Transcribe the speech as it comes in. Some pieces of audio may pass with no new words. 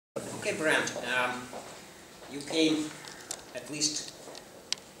Okay, Brent, you came at least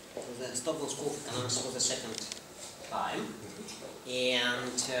to the Stockholm School of Economics for the second time.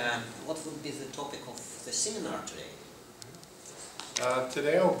 And what would be the topic of the seminar today?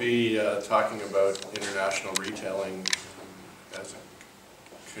 Today I'll be talking about international retailing as a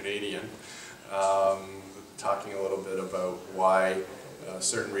Canadian, talking a little bit about why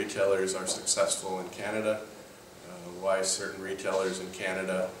certain retailers are successful in Canada, why certain retailers in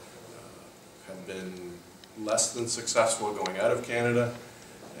Canada have been less than successful going out of Canada,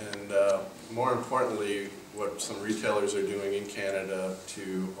 and more importantly, what some retailers are doing in Canada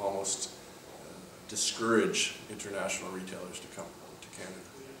to almost discourage international retailers to come to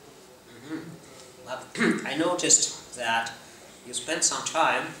Canada. But I noticed that you spent some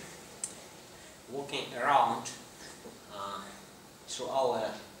time walking around through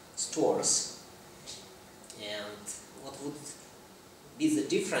our stores, and what would be the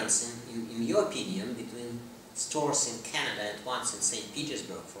difference, in your opinion, between stores in Canada and ones in St.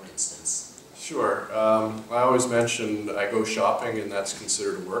 Petersburg, for instance? Sure. I always mention I go shopping and that's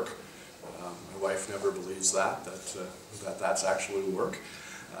considered work. My wife never believes that's actually work.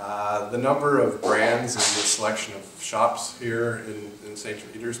 The number of brands and the selection of shops here in St.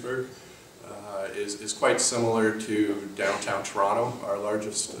 Petersburg is quite similar to downtown Toronto, our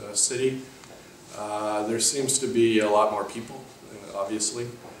largest city. There seems to be a lot more people, obviously,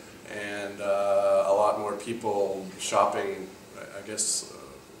 and a lot more people shopping, I guess,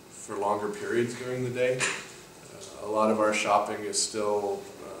 for longer periods during the day. A lot of our shopping is still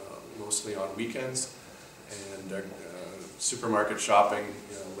mostly on weekends, and supermarket shopping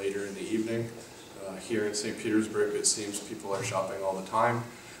later in the evening. Here in St. Petersburg, it seems people are shopping all the time,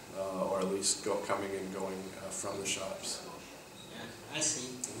 or at least coming and going from the shops. Yeah, I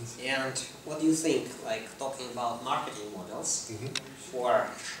see. And what do you think, like talking about marketing models for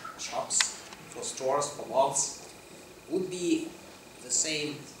shops, for stores, for malls, would be the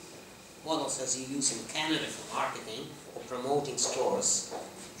same models as you use in Canada for marketing or promoting stores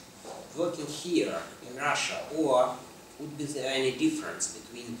working here in Russia, or would be there any difference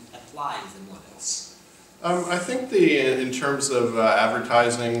between applying the models? I think in terms of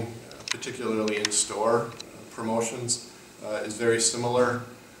advertising, particularly in-store promotions, is very similar.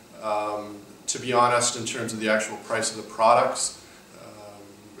 To be honest, in terms of the actual price of the products,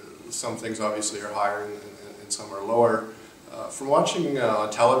 some things obviously are higher and some are lower. From watching on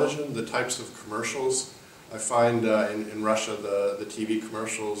television, the types of commercials, I find in Russia the TV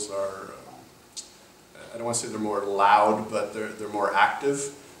commercials are, I don't want to say they're more loud, but they're more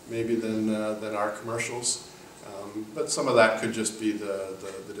active maybe than our commercials. But some of that could just be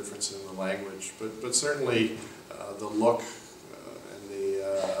the difference in the language. But certainly the look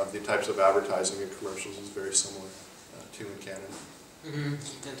of the types of advertising and commercials is very similar to in Canada.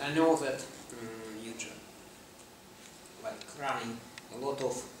 And I know that you like running a lot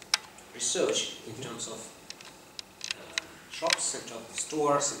of research in terms of shops, in terms of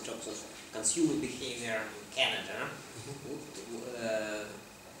stores, in terms of consumer behavior in Canada.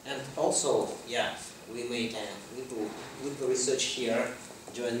 And also, yeah, we made a little research here,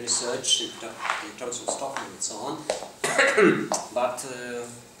 joint research in terms of Stockholm and so on. But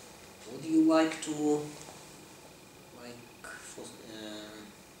would you like to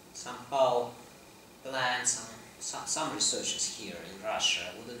somehow plan some researches here in Russia?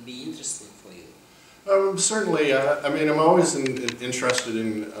 Would it be interesting for you? Certainly. I mean, I'm always interested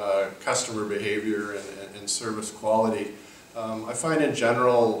in customer behavior and service quality. I find in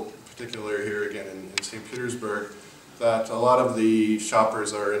general, particularly here again in St. Petersburg, that a lot of the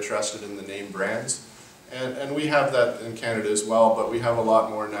shoppers are interested in the name brands. And we have that in Canada as well, but we have a lot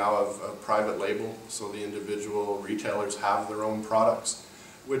more now of private label, so the individual retailers have their own products,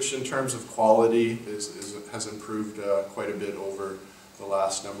 which in terms of quality has improved quite a bit over the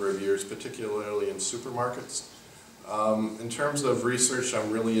last number of years, particularly in supermarkets. In terms of research, I'm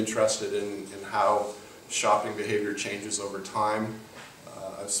really interested in how shopping behavior changes over time.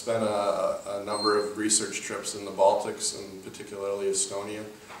 I've spent a number of research trips in the Baltics, and particularly Estonia,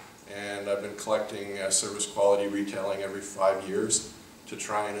 and I've been collecting service quality retailing every 5 years to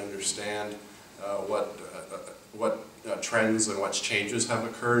try and understand what trends and what changes have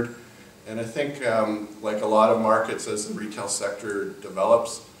occurred. And I think, like a lot of markets, as the retail sector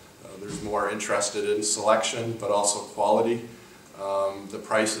develops, there's more interested in selection, but also quality. The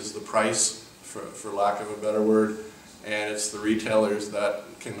price is the price, for lack of a better word, and it's the retailers that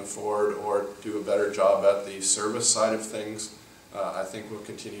can afford or do a better job at the service side of things. I think will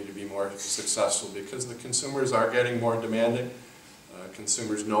continue to be more successful because the consumers are getting more demanding.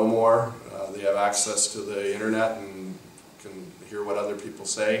 Consumers know more. They have access to the internet and can hear what other people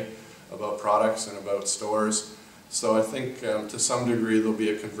say about products and about stores. So I think to some degree there'll be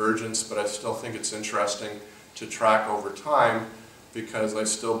a convergence, but I still think it's interesting to track over time, because I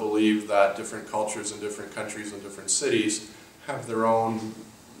still believe that different cultures in different countries and different cities have their own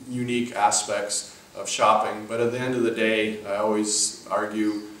unique aspects of shopping. But at the end of the day, I always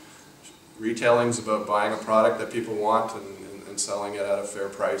argue retailing's about buying a product that people want and selling it at a fair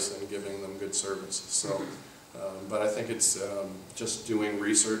price and giving them good service. So, but I think it's just doing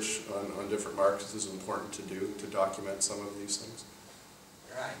research on different markets is important to do to document some of these things.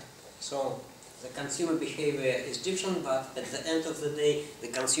 Right. So the consumer behavior is different, but at the end of the day, the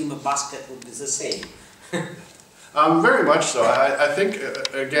consumer basket would be the same. Very much so. I think,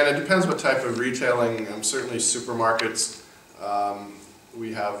 again, it depends what type of retailing. Certainly supermarkets,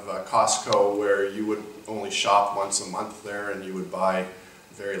 we have Costco, where you would only shop once a month there and you would buy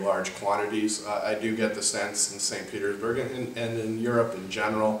very large quantities. I do get the sense in St. Petersburg and in Europe in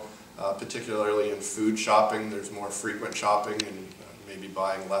general, particularly in food shopping, there's more frequent shopping and maybe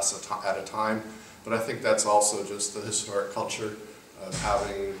buying less at a time. But I think that's also just the historic culture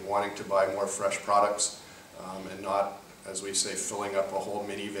of wanting to buy more fresh products and not, as we say, filling up a whole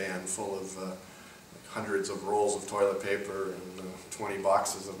minivan full of hundreds of rolls of toilet paper and 20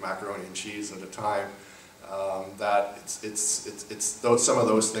 boxes of macaroni and cheese at a time. That some of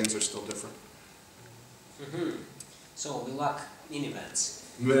those things are still different. Mm-hmm. So we lack minivans.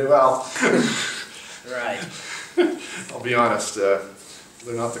 Well, right. I'll be honest,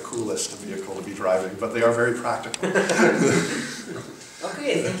 they're not the coolest vehicle to be driving, but they are very practical.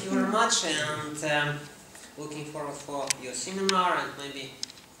 Okay, thank you very much, and looking forward for your seminar, and maybe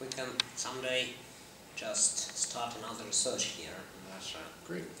we can someday just start another research here in Russia.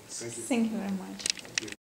 Great, thank you. Thank you very much.